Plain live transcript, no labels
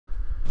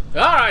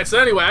Alright, so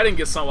anyway, I didn't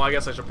get some. Well, I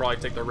guess I should probably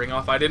take the ring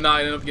off. I did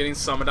not end up getting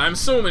summoned. I'm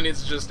assuming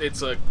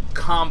it's a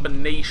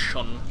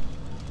combination.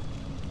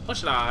 What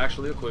should I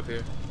actually equip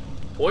here?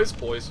 Poise.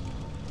 Poise.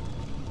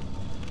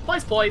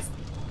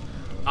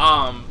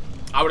 I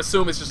would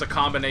assume it's just a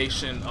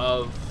combination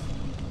of,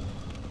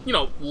 you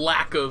know,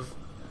 lack of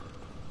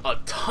a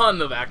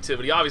ton of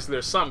activity. Obviously,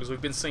 there's some, because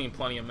we've been seeing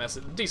plenty of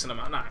messages. Decent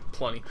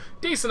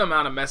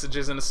amount of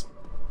messages and a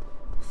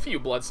few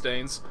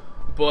bloodstains.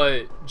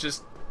 But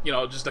just, you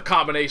know, just a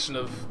combination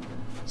of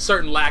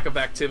certain lack of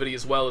activity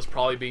as well as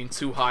probably being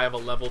too high of a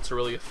level to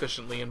really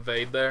efficiently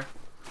invade there.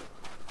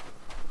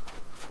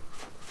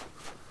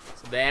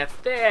 So that's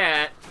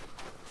that.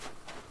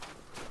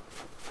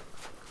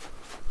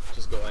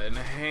 Just go ahead and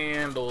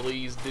handle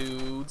these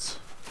dudes.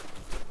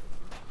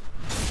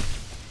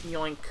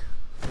 Yoink.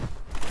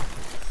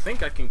 I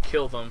think I can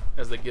kill them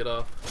as they get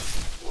up.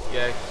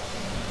 Yay.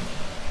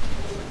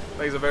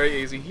 Things are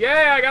very easy. Yay,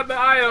 I got the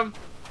item!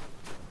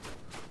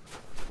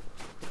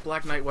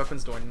 Black Knight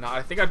weapons do I not?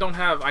 I think I don't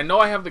have... I know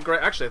I have the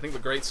great... Actually, I think the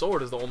Great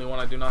Sword is the only one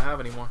I do not have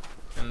anymore.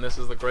 And this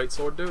is the Great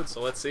Sword dude, so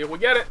let's see if we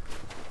get it.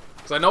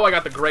 Because I know I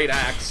got the Great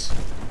Axe.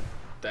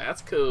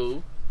 That's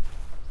cool.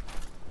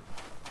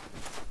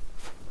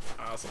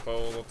 I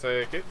suppose I'll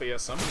take it, but yeah,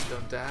 somebody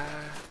done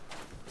died.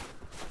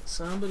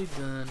 Somebody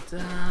done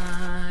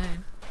died.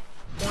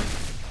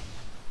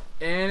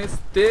 And it's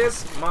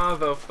this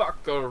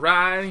motherfucker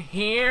right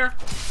here.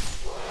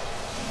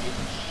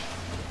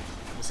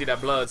 Let me see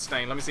that blood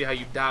stain. Let me see how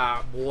you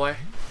die, boy.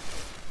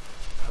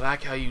 I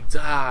like how you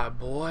die,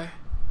 boy.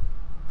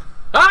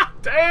 Ha!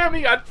 Damn,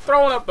 he got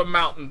thrown up the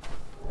mountain.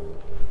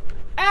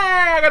 Hey,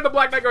 I got the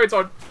Black Knight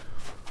Greatsword.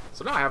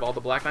 So now I have all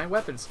the Black Knight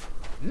weapons,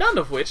 none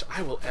of which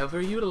I will ever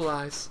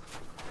utilize.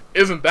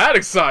 Isn't that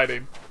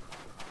exciting?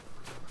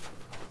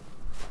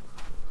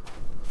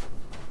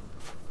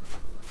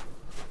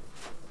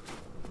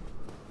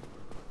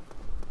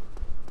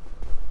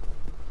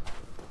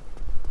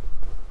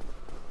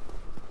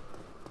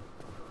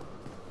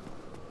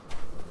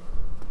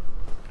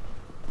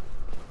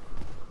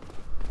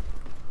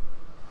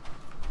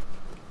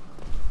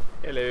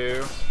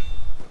 Hello.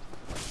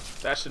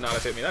 That should not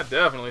have hit me. That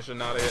definitely should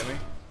not have hit me.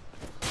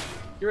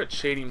 You're a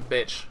cheating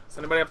bitch. Has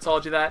anybody ever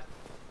told you that?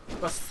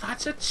 You're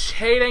such a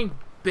cheating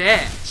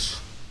bitch.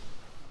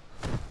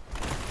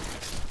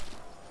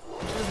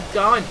 Just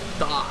go and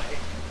die.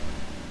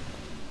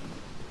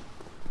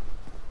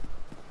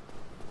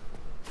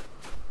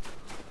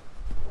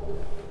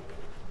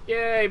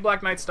 Yay,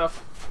 Black Knight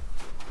stuff.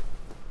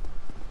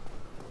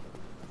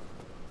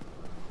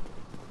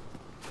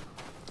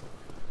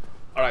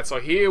 Alright, so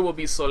here will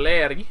be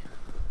Solaire.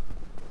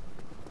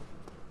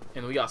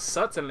 And we are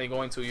certainly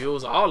going to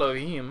use all of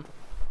him.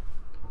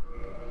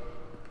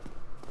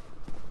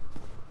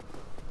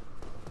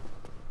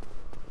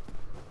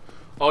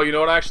 Oh, you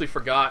know what? I actually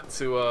forgot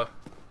to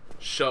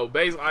show.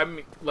 Basically, I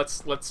mean,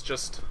 let's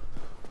just.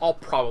 I'll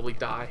probably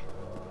die.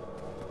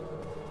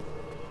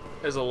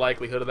 There's a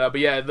likelihood of that, but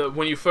yeah,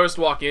 when you first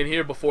walk in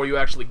here, before you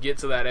actually get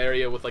to that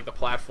area with like the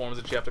platforms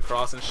that you have to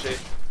cross and shit,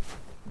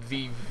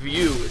 the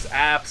view is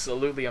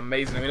absolutely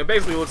amazing. I mean, it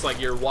basically looks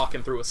like you're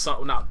walking through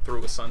a not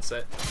through a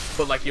sunset,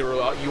 but like you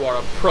are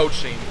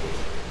approaching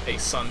a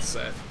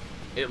sunset.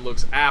 It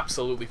looks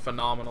absolutely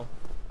phenomenal.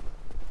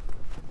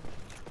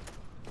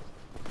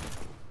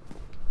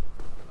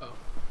 Oh,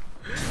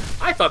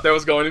 I thought there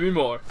was going to be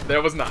more.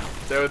 There was not.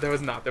 There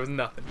was not. There was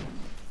nothing.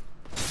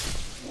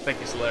 Thank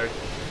you, Solaire,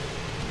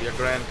 for your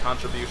grand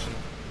contribution.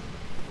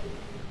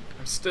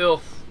 I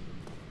still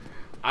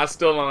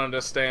don't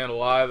understand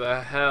why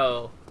the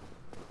hell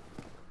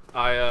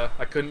I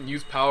couldn't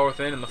use Power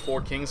Within in the Four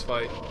Kings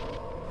fight.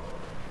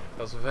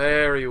 That was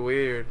very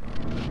weird.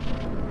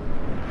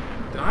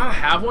 Did I not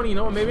have one? You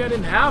know what? Maybe I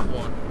didn't have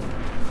one.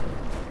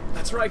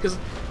 That's right, because...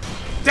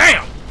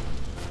 Damn!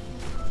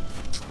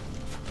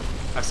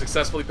 I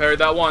successfully parried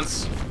that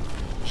once.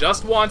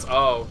 Just once.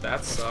 Oh,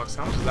 that sucks.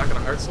 How much is that going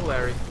to hurt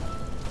Solaire?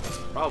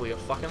 Probably a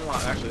fucking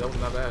lot. Actually, that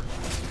wasn't that bad.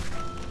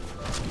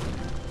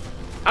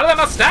 How did that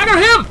not stagger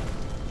him?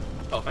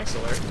 Oh, thanks,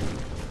 Solaire.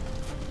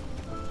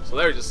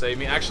 Solaire just saved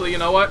me. Actually, you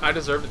know what? I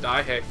deserve to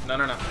die. Hey, no.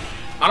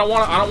 I don't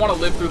want to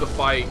live through the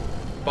fight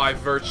by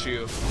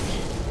virtue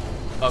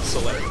of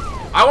Solaire.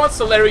 I want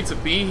Solaire to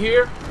be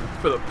here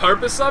for the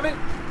purpose of it,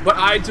 but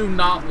I do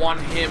not want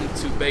him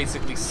to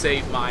basically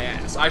save my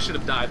ass. I should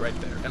have died right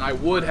there, and I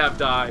would have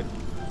died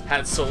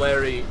had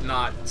Solaire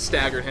not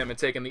staggered him and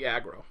taken the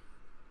aggro.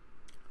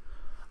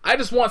 I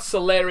just want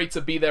Solaire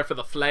to be there for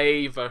the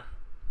flavor.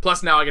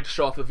 Plus, now I get to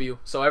show off the view,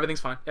 so everything's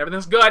fine.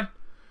 Everything's good.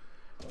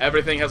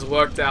 Everything has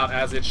worked out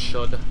as it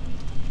should.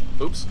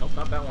 Oops, nope,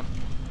 not that one.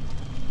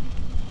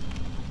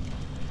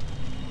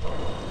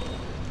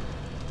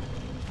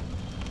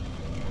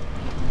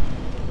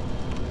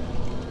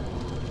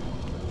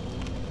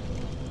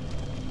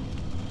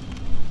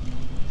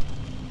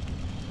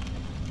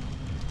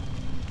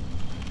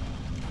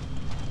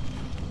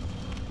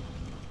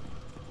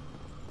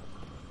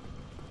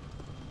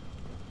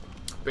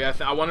 But yeah,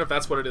 I wonder if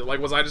that's what it is. Like,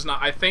 was I just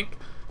not... I think...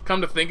 Come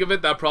to think of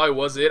it, that probably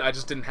was it. I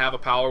just didn't have a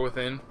power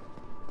within.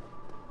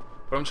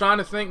 But I'm trying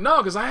to think. No,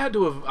 because I had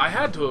to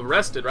have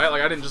rested, right?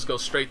 Like I didn't just go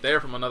straight there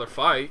from another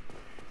fight.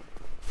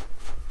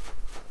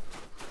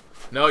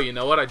 No, you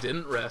know what? I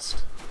didn't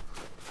rest.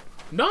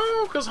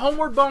 No, because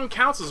Homeward Bone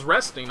counts as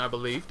resting, I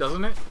believe,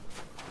 doesn't it?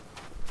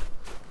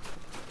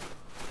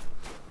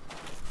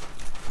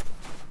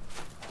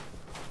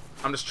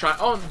 I'm just trying.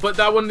 Oh, but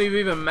that wouldn't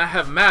even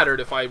have mattered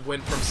if I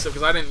went from Sif,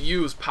 because I didn't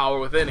use Power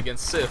Within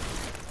against Sif.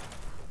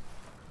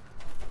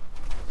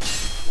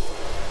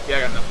 Yeah,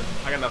 I got nothing.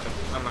 I got nothing.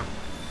 I don't know.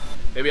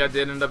 Maybe I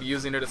did end up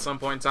using it at some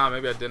point in time.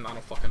 Maybe I didn't. I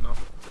don't fucking know.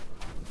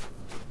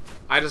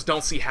 I just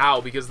don't see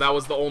how, because that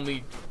was the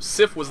only...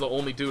 Sif was the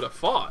only dude I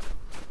fought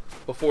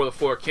before the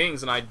Four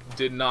Kings, and I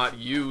did not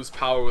use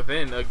Power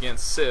Within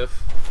against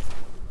Sif.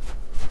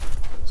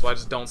 So I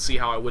just don't see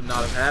how I would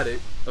not have had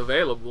it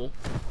available.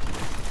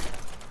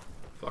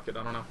 Fuck it,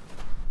 I don't know.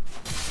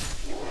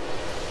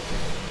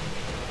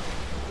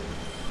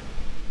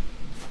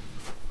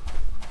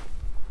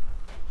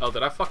 Oh,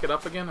 did I fuck it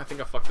up again? I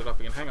think I fucked it up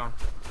again. Hang on.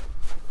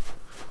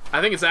 I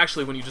think it's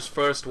actually when you just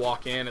first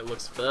walk in, it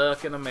looks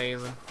fucking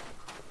amazing.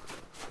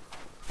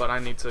 But I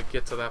need to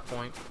get to that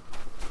point.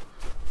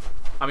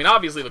 I mean,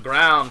 obviously the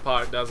ground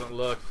part doesn't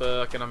look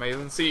fucking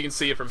amazing. See, you can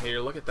see it from here.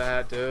 Look at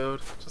that,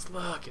 dude. Just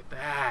look at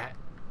that.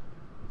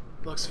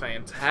 Looks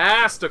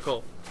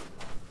fantastical.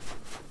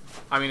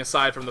 I mean,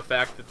 aside from the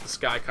fact that the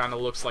sky kind of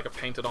looks like a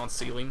painted-on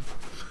ceiling.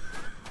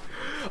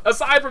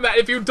 Aside from that,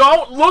 if you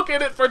don't look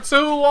at it for too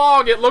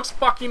long, it looks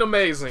fucking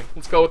amazing.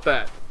 Let's go with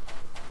that.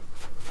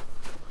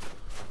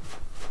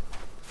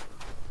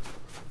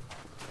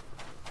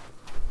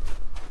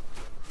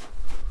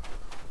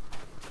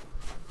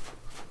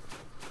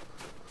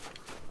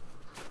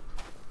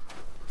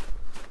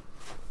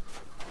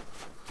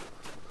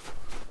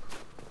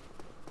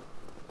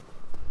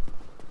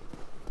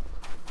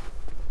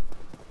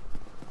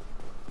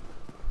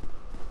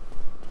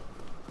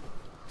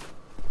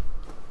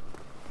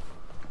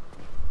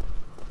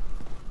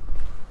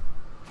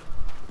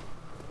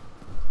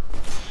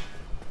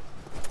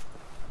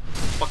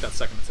 That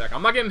second attack.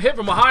 I'm not getting hit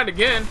from behind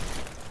again.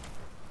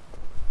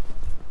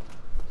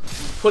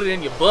 Put it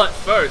in your butt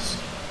first.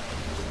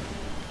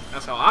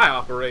 That's how I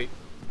operate.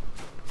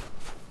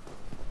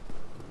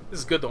 This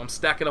is good though. I'm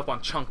stacking up on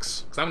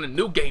chunks because I'm in a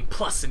new game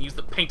plus and use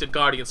the Painted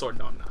Guardian Sword.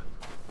 No, I'm not.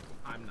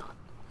 I'm not.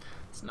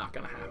 It's not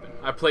gonna happen.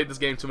 I played this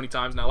game too many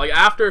times now. Like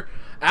after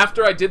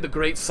I did the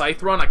Great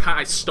Scythe run,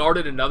 I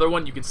started another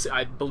one. You can see.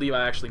 I believe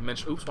I actually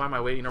mentioned. Oops, why am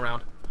I waiting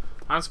around?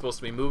 I'm supposed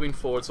to be moving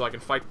forward so I can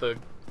fight the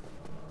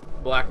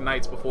Black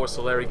Knights before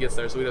Solari gets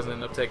there, so he doesn't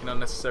end up taking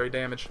unnecessary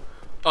damage.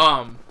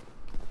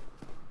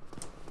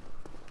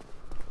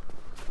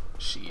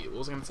 Shit, what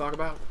was I gonna talk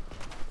about?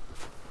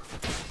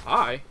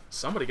 Hi,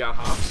 somebody got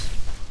hops.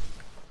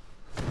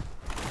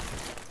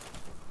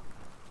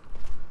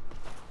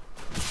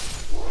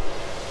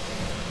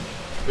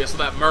 Yeah, so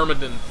that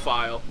Myrmidon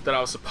file that I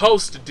was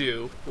supposed to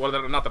do, well,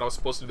 not that I was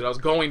supposed to do, that I was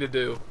going to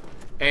do,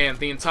 and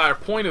the entire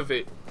point of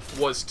it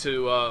was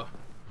to,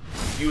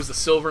 use the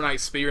Silver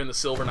Knight Spear and the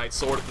Silver Knight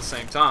Sword at the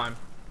same time.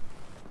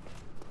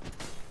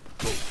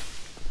 Whoa.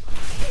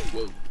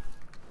 Whoa.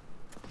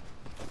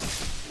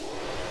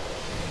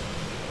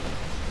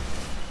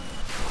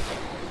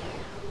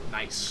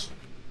 Nice.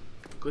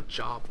 Good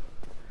job.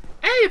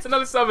 Hey, it's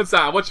another summon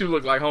time. What you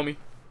look like, homie?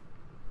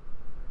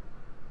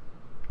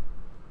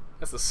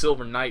 That's the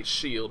Silver Knight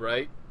shield,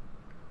 right?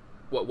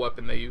 What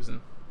weapon they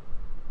using?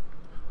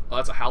 Oh,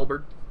 that's a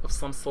halberd of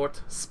some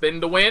sort. Spin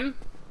to win?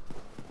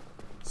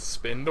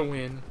 Spin to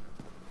win.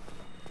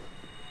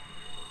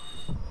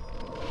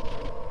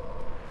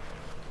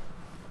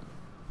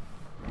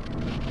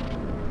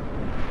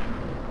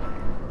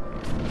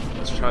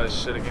 Let's try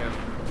this shit again.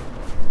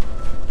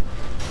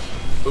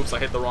 Oops, I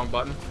hit the wrong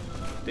button.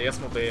 That's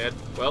my bad.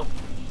 Well,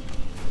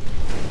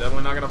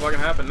 definitely not gonna fucking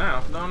happen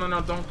now.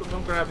 No,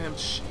 don't grab him.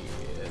 Shit.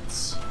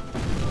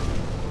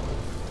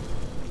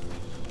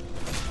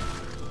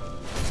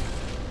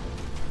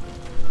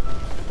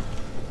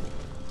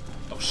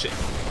 Oh shit.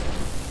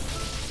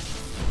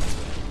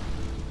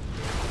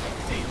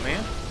 Damn,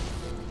 man.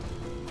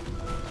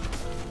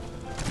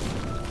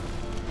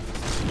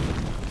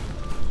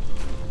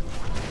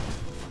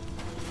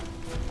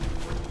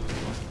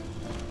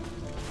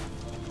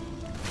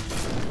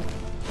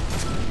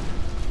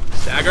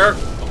 Stagger.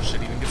 Oh shit,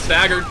 he didn't get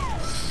staggered.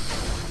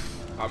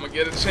 I'm gonna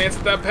get a chance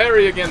at that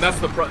parry again. That's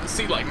the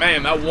see, like,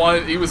 man, that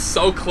one, he was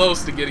so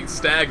close to getting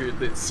staggered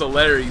that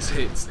Solari's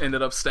hits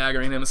ended up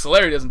staggering him. And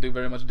Solari doesn't do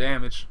very much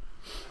damage.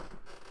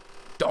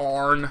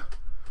 Darn.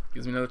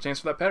 Gives me another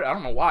chance for that parry. I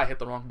don't know why I hit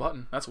the wrong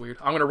button. That's weird.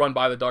 I'm gonna run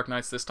by the Dark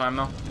Knights this time,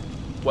 though.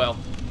 Well,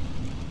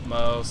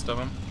 most of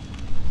them.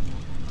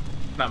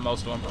 Not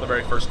most of them, the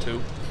very first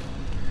two.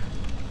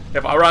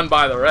 If I run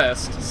by the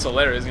rest,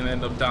 Solari is gonna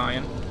end up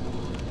dying.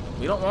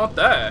 We don't want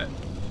that.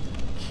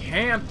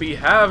 Can't be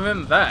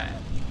having that.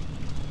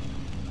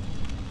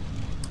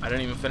 I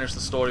didn't even finish the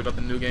story about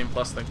the New Game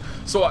Plus thing.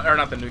 So, or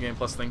not the New Game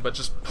Plus thing, but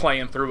just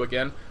playing through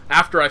again.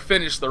 After I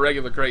finished the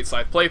regular Great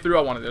Scythe playthrough,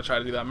 I wanted to try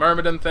to do that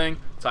Myrmidon thing.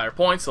 Tire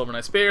Point, Silver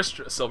Knight Spear,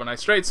 Silver Knight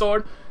Straight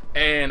Sword.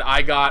 And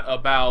I got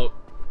about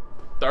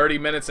 30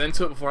 minutes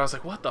into it before I was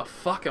like, what the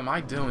fuck am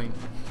I doing?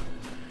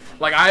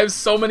 Like, I have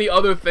so many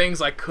other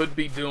things I could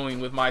be doing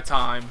with my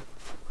time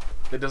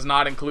that does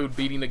not include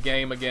beating the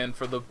game again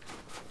for the,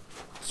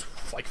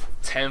 like,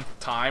 10th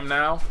time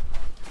now.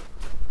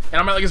 And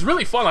I'm like, it's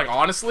really fun, like,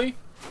 honestly,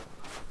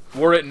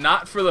 were it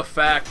not for the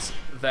fact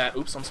that,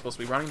 oops, I'm supposed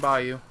to be running by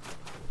you.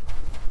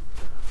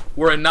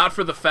 Were it not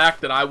for the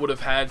fact that I would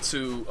have had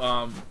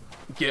to,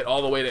 get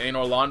all the way to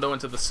Anor Londo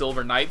into the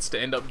Silver Knights to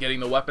end up getting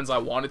the weapons I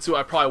wanted to,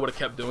 I probably would have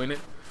kept doing it.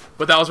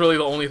 But that was really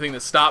the only thing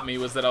that stopped me,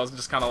 was that I was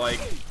just kind of like,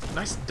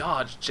 nice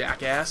dodge,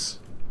 jackass.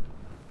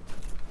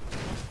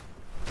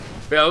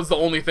 But yeah, that was the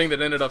only thing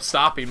that ended up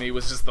stopping me,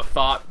 was just the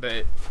thought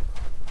that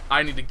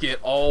I need to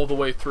get all the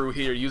way through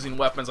here using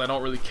weapons I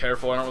don't really care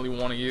for, I don't really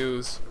want to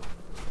use,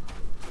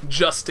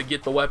 just to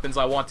get the weapons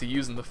I want to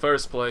use in the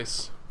first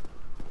place.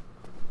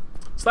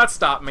 So that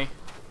stopped me.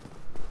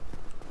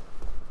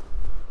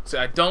 See,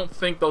 I don't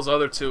think those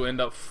other two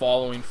end up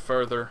following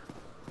further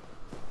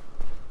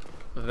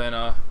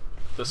than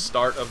the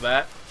start of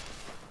that.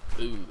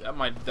 Ooh,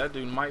 that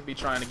dude might be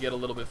trying to get a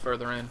little bit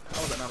further in.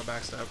 How is that not a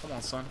backstab? Come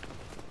on, son.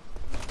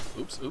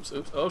 Oops, oops,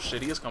 oops. Oh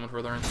shit, he is coming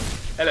further in.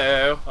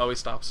 Hello. Oh, he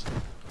stops.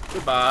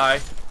 Goodbye.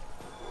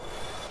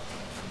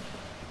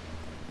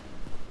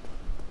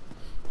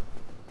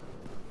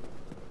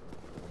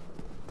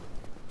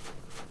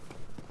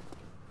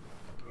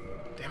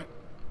 Damn it.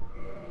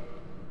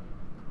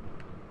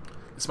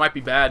 This might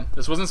be bad.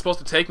 This wasn't supposed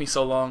to take me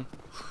so long.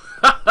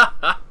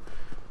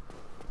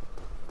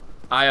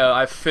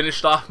 I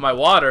finished off my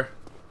water,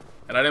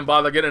 and I didn't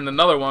bother getting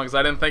another one because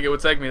I didn't think it would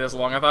take me this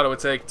long. I thought it would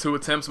take 2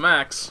 attempts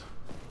max.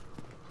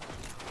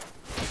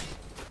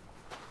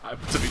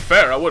 To be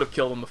fair, I would have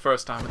killed him the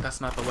first time, but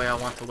that's not the way I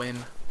want to win.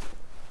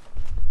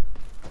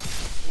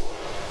 It's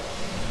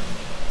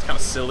kind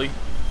of silly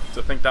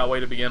to think that way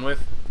to begin with,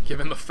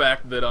 given the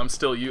fact that I'm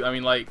still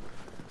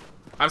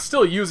I'm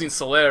still using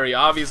Solari.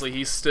 Obviously,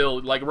 he's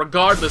still, like,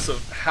 regardless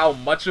of how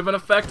much of an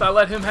effect I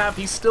let him have,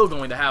 he's still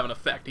going to have an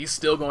effect. He's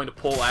still going to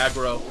pull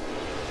aggro,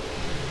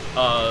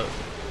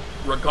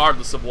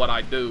 regardless of what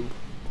I do,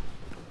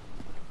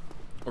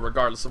 or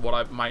regardless of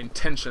what my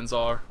intentions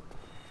are.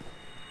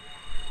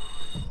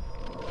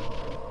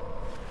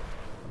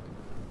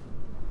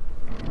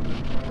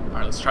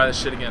 Alright, let's try this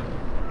shit again.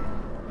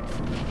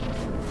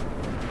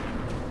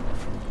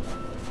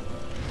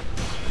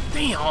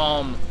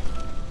 Damn!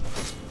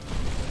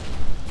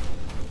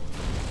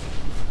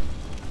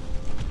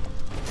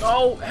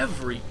 Oh,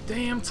 every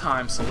damn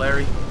time,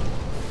 Solari.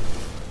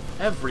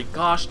 Every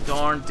gosh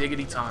darn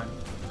diggity time.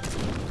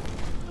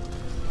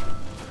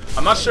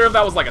 I'm not sure if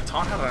that was like a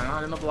taunt. How did I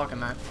not end up blocking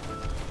that?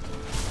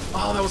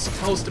 Oh, that was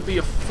supposed to be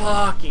a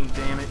fucking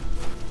damn it.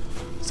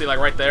 See, like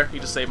right there, he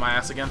just saved my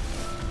ass again.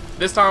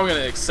 This time I'm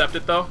gonna accept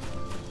it though.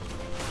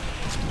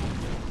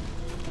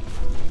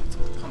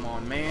 Come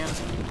on, man.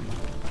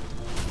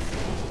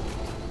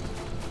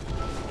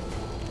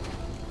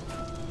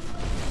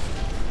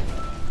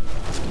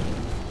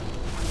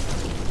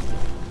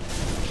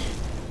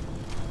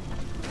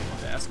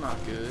 That's not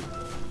good.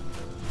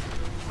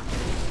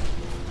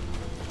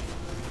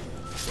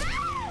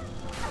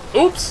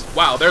 Oops!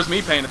 Wow, there's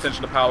me paying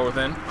attention to Power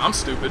Within. I'm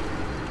stupid.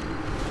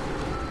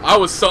 I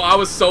was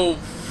so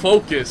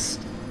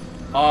focused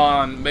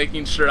on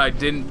making sure I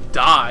didn't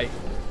die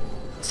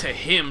to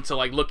him, to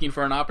like looking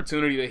for an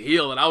opportunity to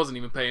heal, that I wasn't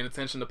even paying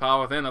attention to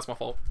Power Within. That's my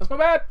fault. That's my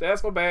bad.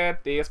 That's my bad.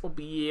 That's my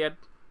bad.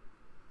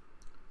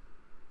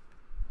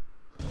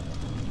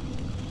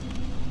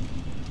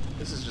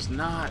 This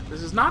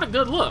is not a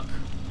good look.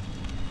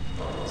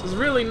 This is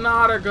really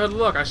not a good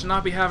look. I should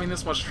not be having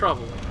this much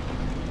trouble.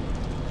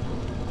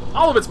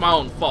 All of it's my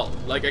own fault.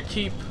 Like,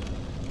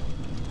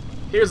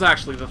 here's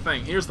actually the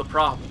thing. Here's the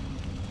problem.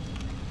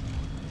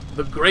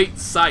 The Great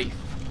Scythe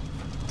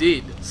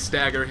did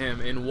stagger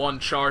him in one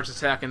charged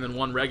attack and then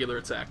one regular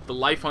attack. The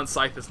Life Hunt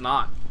Scythe is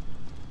not.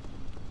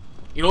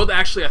 You know what,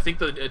 actually, I think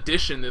the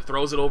addition that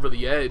throws it over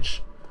the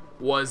edge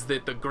was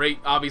that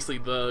obviously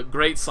the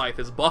Great Scythe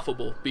is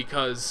buffable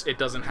because it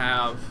doesn't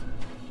have...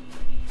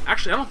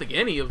 Actually, I don't think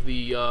any of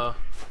the, I'm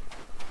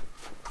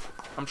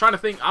trying to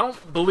think. I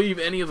don't believe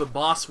any of the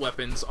boss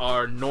weapons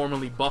are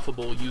normally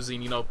buffable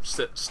using, you know,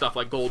 stuff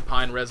like gold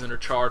pine resin or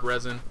charred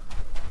resin,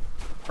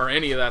 or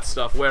any of that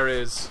stuff,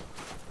 whereas,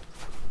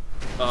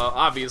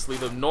 obviously,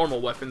 the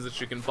normal weapons that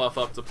you can buff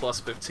up to plus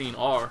 15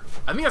 are.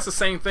 I think that's the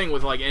same thing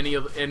with, like,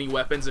 any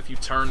weapons if you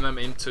turn them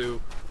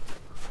into...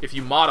 if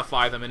you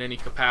modify them in any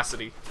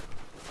capacity.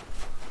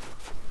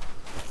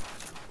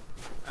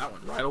 That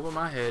went right over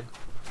my head.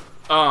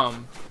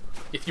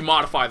 If you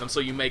modify them, so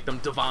you make them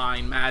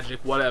divine,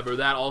 magic, whatever,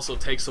 that also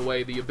takes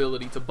away the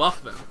ability to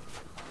buff them.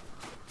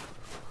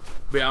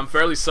 But yeah, I'm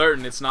fairly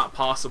certain it's not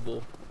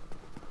possible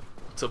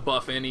to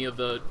buff any of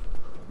the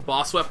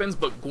boss weapons,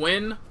 but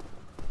Gwyn,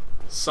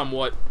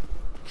 somewhat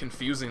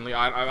confusingly.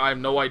 I have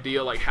no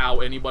idea, like, how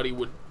anybody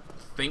would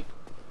think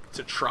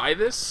to try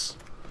this.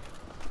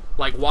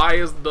 Like, why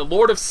is the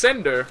Lord of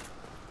Cinder,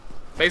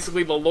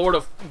 basically the Lord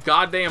of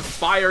goddamn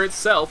fire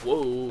itself,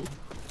 whoa,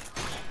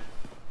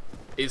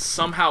 is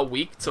somehow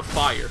weak to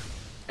fire?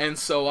 And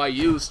so I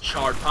used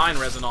charred pine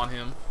resin on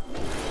him.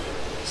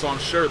 So I'm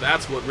sure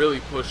that's what really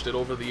pushed it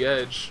over the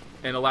edge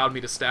and allowed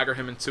me to stagger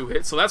him in 2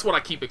 hits. So that's what I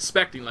keep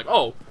expecting. Like,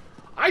 oh,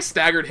 I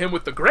staggered him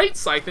with the Great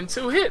Scythe in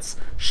 2 hits.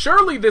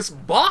 Surely this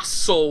boss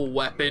soul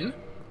weapon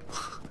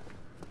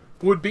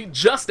would be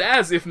just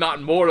as, if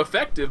not more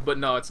effective, but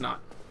no, it's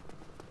not.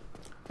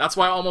 That's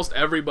why almost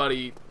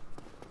everybody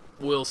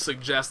will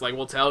suggest, like,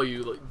 will tell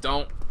you, like,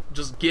 don't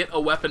just get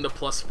a weapon to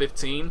plus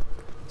 15.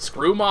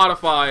 Screw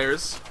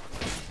modifiers.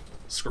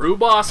 Screw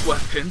boss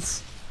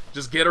weapons.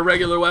 Just get a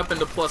regular weapon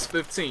to plus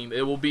 15.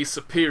 It will be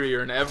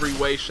superior in every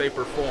way, shape,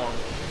 or form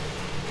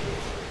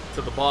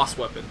to the boss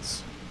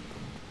weapons.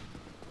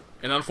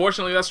 And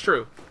unfortunately, that's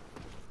true.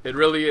 It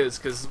really is,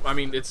 because, I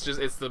mean, it's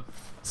the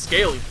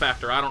scaling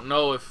factor. I don't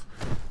know if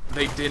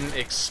they didn't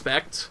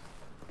expect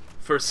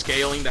for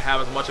scaling to have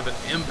as much of an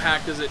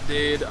impact as it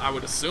did. I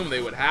would assume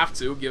they would have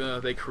to, given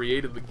that they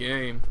created the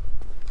game.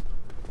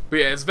 But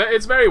yeah,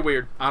 it's very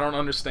weird. I don't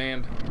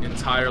understand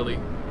entirely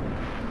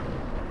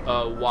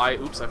why.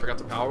 Oops, I forgot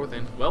to power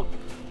within. Well,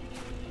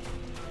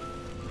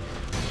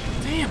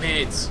 damn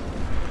it.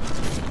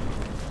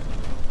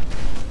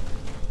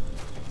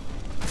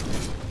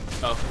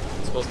 Oh,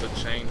 it's supposed to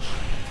change.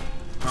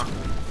 Huh.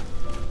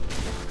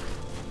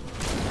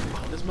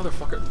 Oh, this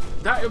motherfucker.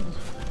 That.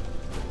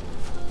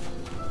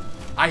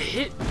 I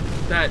hit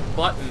that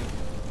button.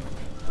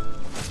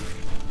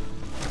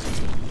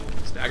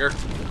 Stagger.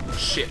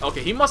 Shit.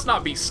 Okay, he must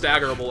not be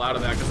staggerable out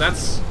of that,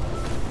 because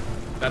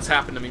that's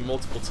happened to me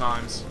multiple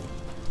times.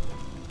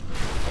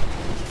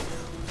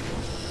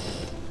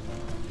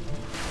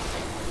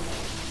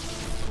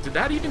 Did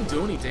that even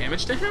do any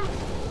damage to him?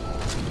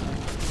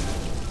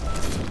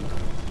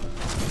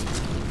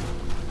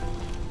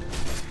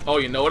 Oh,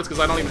 you know what? It's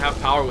because I don't even have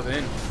power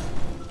within.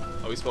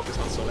 Oh, he's focused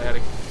on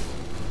Solari.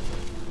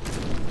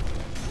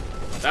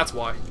 That's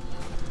why.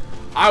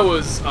 I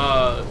was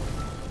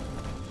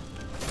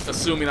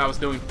assuming I was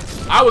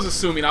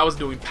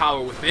doing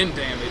power within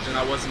damage, and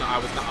I was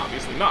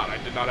obviously not. I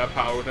did not have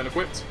power within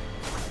equipped.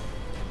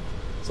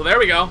 So there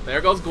we go.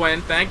 There goes Gwen.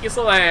 Thank you,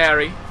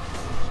 Solari.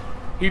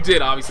 He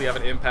did obviously have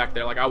an impact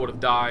there. Like, I would have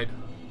died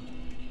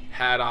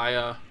had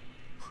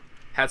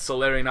had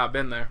Solari not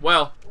been there.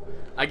 Well,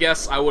 I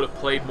guess I would have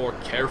played more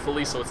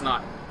carefully, so it's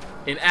not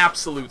an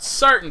absolute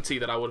certainty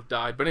that I would have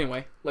died. But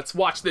anyway, let's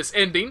watch this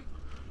ending,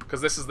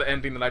 because this is the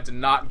ending that I did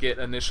not get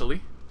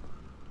initially.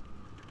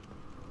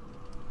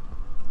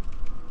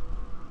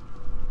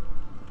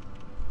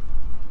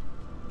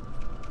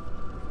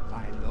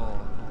 My Lord,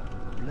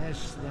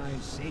 bless thy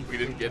safety. We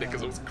didn't get it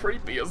because it was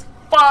creepy as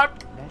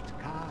fuck.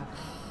 Let Cart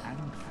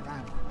and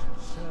Framt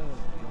serve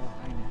your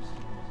highness.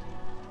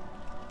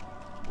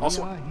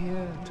 Also, we are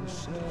here to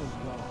serve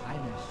your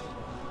highness.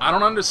 I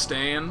don't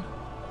understand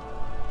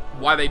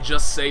why they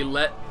just say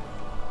let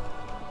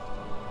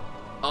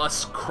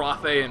us,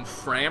 Crothe, and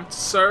Framt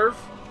serve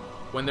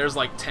when there's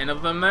like 10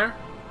 of them there.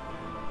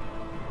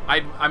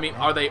 I mean,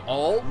 are they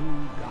all?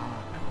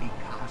 Dark be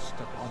cast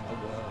upon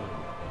the world.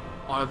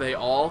 Are they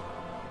all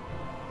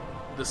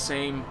the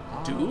same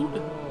dude? Our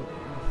Lord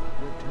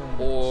hath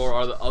returned. Or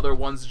are the other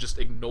ones just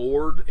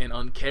ignored and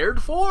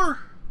uncared for?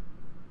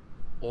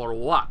 Or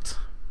what?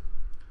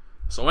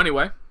 So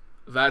anyway,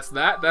 that's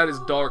that. That is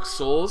Dark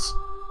Souls.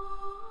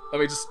 Let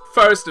me just,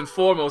 first and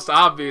foremost,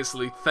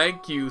 obviously,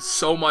 thank you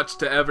so much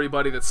to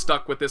everybody that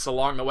stuck with this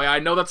along the way. I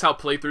know that's how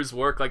playthroughs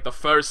work. Like, the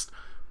first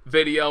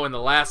video and the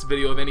last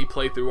video of any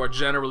playthrough are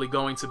generally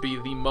going to be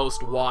the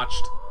most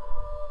watched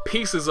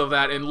pieces of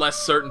that, unless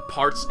certain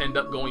parts end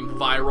up going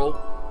viral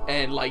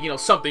and, like, you know,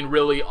 something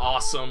really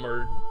awesome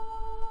or,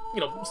 you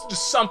know,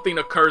 just something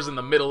occurs in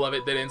the middle of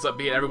it that ends up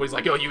being, everybody's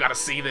like, yo, you gotta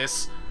see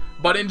this.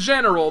 But in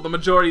general, the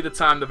majority of the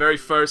time, the very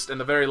first and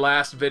the very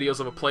last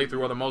videos of a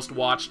playthrough are the most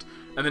watched,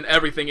 and then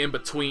everything in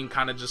between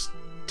kind of just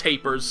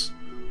tapers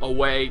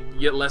away,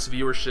 get less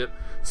viewership.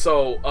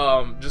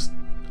 So, just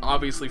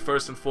obviously,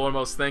 first and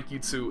foremost, thank you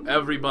to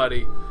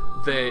everybody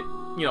that,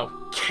 you know,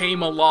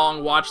 came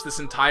along, watched this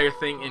entire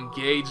thing,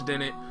 engaged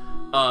in it.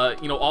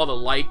 You know, all the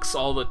likes,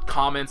 all the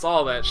comments,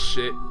 all that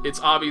shit.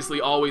 It's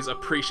obviously always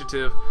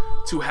appreciative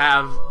to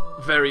have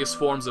various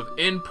forms of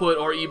input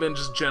or even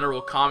just general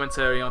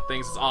commentary on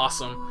things. It's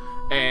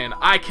awesome, and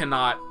I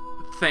cannot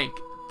thank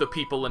the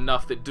people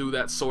enough that do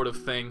that sort of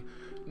thing.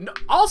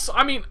 Also,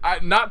 I mean,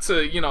 not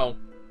to, you know,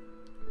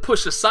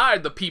 push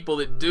aside the people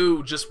that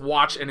do just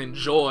watch and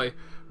enjoy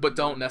but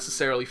don't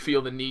necessarily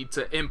feel the need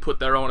to input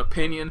their own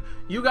opinion.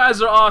 You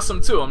guys are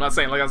awesome too. I'm not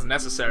saying like that's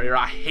necessary or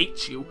I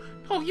hate you.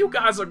 Oh, you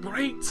guys are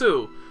great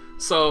too.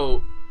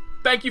 So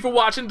thank you for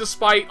watching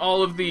despite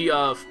all of the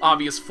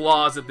obvious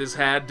flaws that this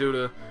had due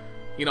to,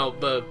 you know,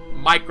 the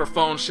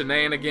microphone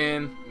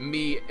shenanigan,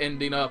 me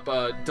ending up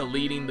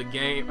deleting the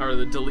game,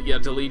 or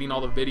deleting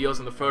all the videos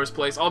in the first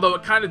place. Although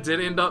it kind of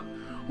did end up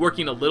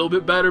working a little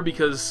bit better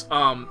because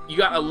you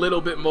got a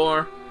little bit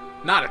more,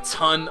 not a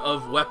ton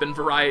of weapon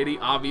variety,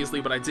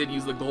 obviously, but I did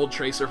use the Gold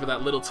Tracer for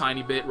that little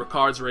tiny bit,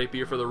 Ricard's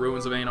Rapier for the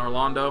Ruins of Ain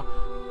Londo.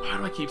 Why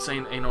do I keep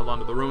saying Ain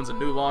Londo? The Ruins of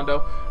New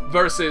Londo.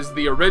 Versus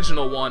the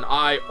original one,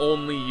 I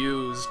only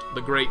used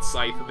the Great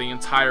Scythe the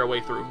entire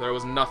way through. There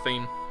was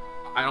nothing,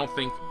 I don't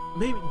think,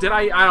 maybe, did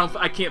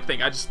I can't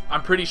think.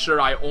 I'm pretty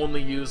sure I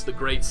only used the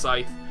Great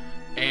Scythe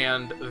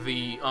and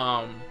the,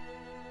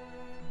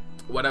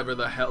 whatever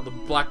the hell, the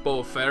Black Bow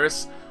of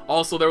Ferris.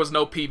 Also, there was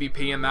no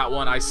PvP in that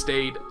one. I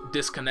stayed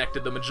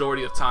disconnected the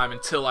majority of the time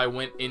until I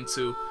went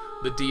into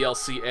the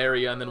DLC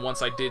area, and then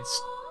once I did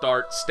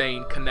start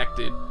staying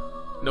connected,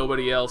 there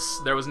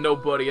was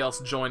nobody else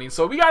joining.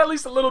 So we got at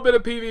least a little bit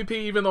of PvP,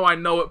 even though I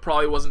know it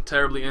probably wasn't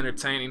terribly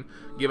entertaining,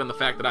 given the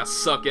fact that I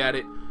suck at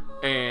it.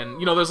 And,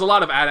 you know, there's a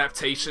lot of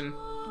adaptation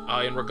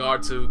in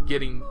regard to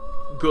getting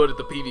good at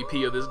the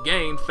PvP of this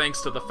game,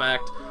 thanks to the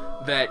fact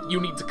that you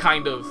need to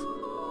kind of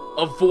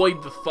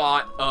avoid the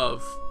thought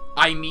of,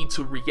 I need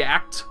to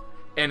react,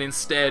 and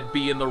instead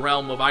be in the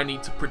realm of, I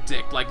need to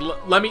predict. Like,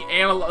 let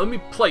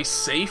me play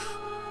safe,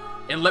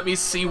 and let me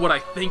see what I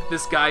think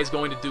this guy is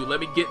going to do. Let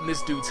me get in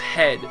this dude's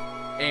head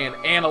and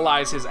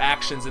analyze his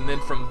actions, and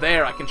then from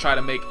there I can try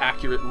to make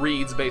accurate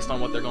reads based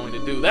on what they're going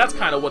to do. That's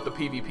kind of what the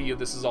PvP of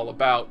this is all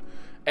about,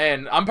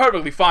 and I'm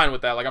perfectly fine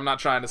with that. Like, I'm not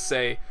trying to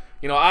say,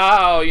 you know,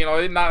 oh, you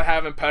know, not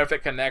having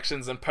perfect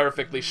connections and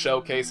perfectly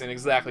showcasing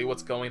exactly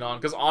what's going on,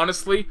 because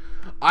honestly,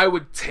 I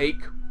would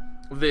take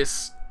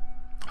this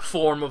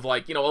form of,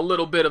 like, you know, a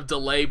little bit of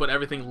delay but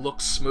everything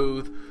looks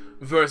smooth,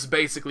 versus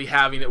basically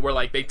having it where,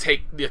 like, they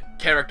take the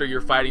character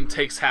you're fighting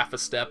takes half a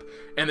step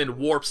and then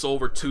warps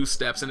over 2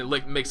 steps, and it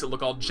like makes it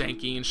look all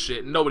janky and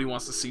shit. Nobody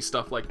wants to see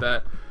stuff like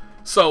that.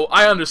 So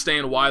I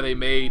understand why they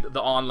made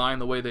the online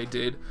the way they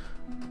did.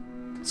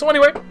 So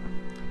anyway,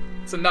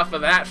 it's enough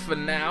of that for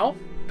now.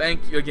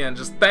 Thank you again,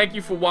 just thank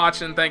you for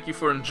watching, thank you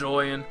for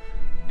enjoying,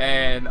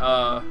 and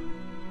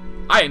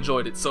I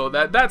enjoyed it, so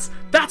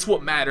that's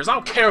what matters. I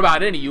don't care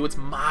about any of you, it's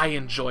my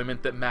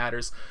enjoyment that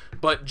matters.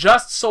 But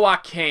just so I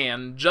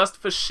can, just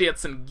for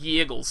shits and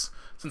giggles,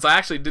 since I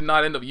actually did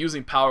not end up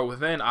using Power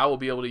Within, I will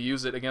be able to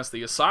use it against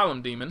the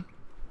Asylum Demon.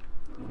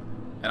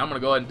 And I'm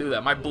gonna go ahead and do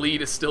that. My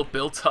bleed is still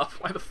built up.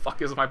 Why the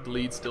fuck is my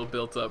bleed still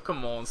built up?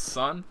 Come on,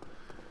 son.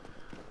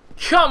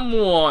 Come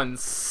on,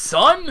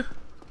 son!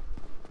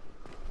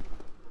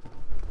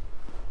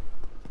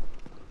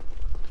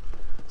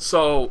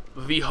 So,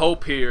 the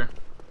hope here.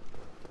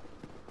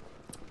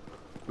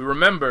 We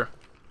remember,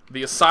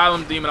 the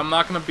Asylum Demon, I'm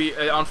not going to be,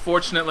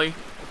 unfortunately,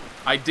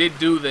 I did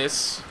do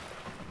this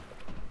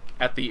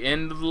at the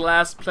end of the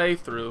last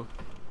playthrough,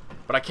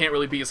 but I can't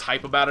really be as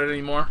hype about it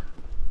anymore,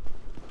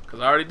 because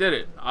I already did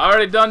it. I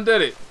already done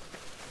did it.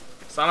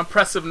 It's not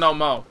impressive no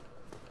more,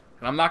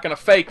 and I'm not going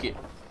to fake it.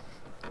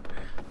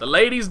 The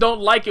ladies don't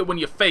like it when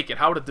you fake it.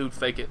 How would a dude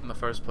fake it in the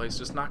first place?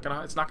 It's not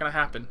going to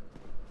happen.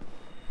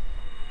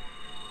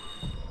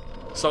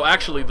 So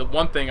actually, the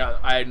one thing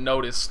I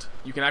noticed,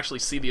 you can actually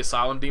see the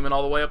Asylum Demon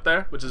all the way up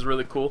there, which is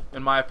really cool,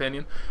 in my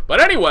opinion.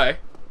 But anyway,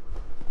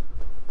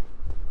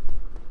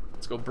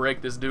 let's go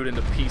break this dude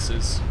into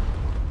pieces.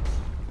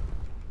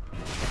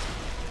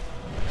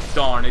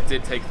 Darn, it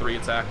did take 3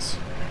 attacks.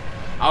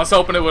 I was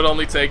hoping it would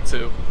only take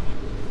 2.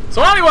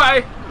 So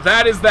anyway,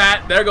 that is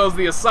that. There goes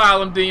the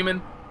Asylum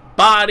Demon,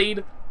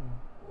 bodied,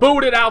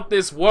 booted out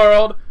this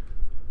world.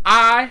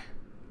 I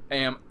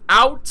am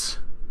out.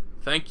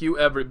 Thank you,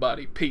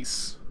 everybody.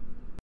 Peace.